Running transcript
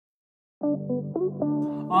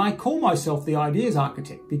I call myself the ideas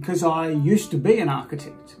architect because I used to be an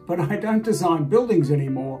architect, but I don't design buildings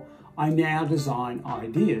anymore. I now design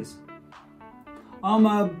ideas. I'm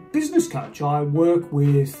a business coach. I work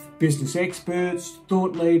with business experts,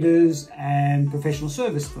 thought leaders, and professional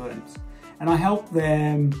service firms, and I help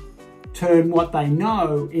them turn what they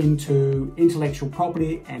know into intellectual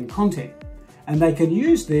property and content. And they can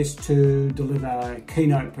use this to deliver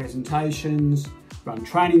keynote presentations, run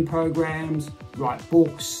training programs, write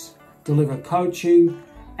books, deliver coaching,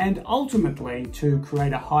 and ultimately to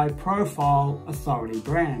create a high-profile authority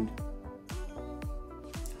brand.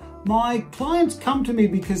 My clients come to me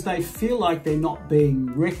because they feel like they're not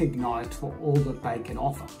being recognised for all that they can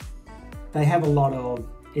offer. They have a lot of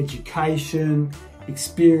education,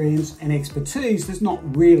 experience, and expertise that's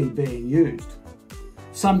not really being used.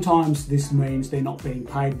 Sometimes this means they're not being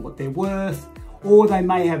paid what they're worth, or they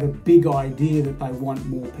may have a big idea that they want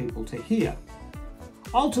more people to hear.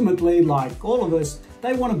 Ultimately, like all of us,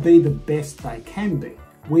 they want to be the best they can be.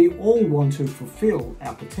 We all want to fulfill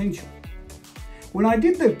our potential. When I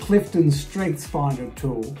did the Clifton Strengths Finder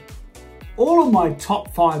tool, all of my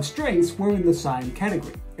top 5 strengths were in the same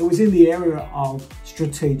category. It was in the area of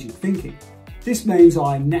strategic thinking. This means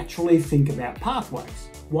I naturally think about pathways.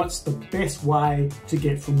 What's the best way to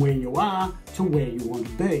get from where you are to where you want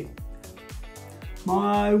to be?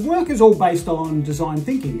 My work is all based on design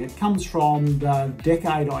thinking. It comes from the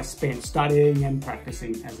decade I spent studying and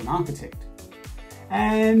practicing as an architect.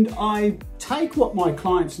 And I take what my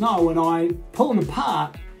clients know and I pull them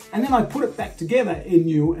apart, and then I put it back together in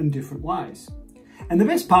new and different ways. And the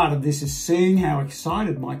best part of this is seeing how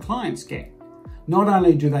excited my clients get. Not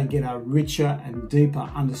only do they get a richer and deeper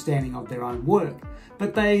understanding of their own work,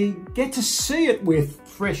 but they get to see it with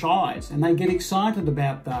fresh eyes, and they get excited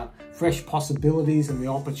about the fresh possibilities and the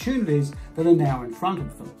opportunities that are now in front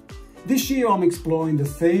of them. This year I'm exploring the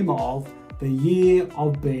theme of the year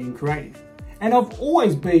of being creative. And I've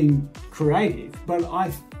always been creative, but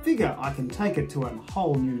I figure I can take it to a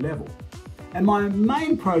whole new level. And my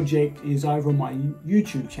main project is over on my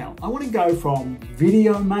YouTube channel. I want to go from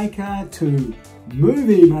video maker to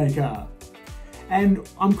movie maker. And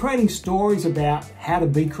I'm creating stories about how to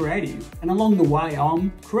be creative. And along the way,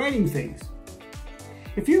 I'm creating things.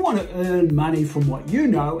 If you want to earn money from what you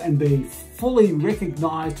know and be fully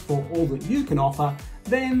recognized for all that you can offer,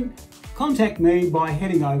 then contact me by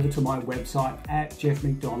heading over to my website at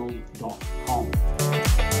geoffmcdonald.com.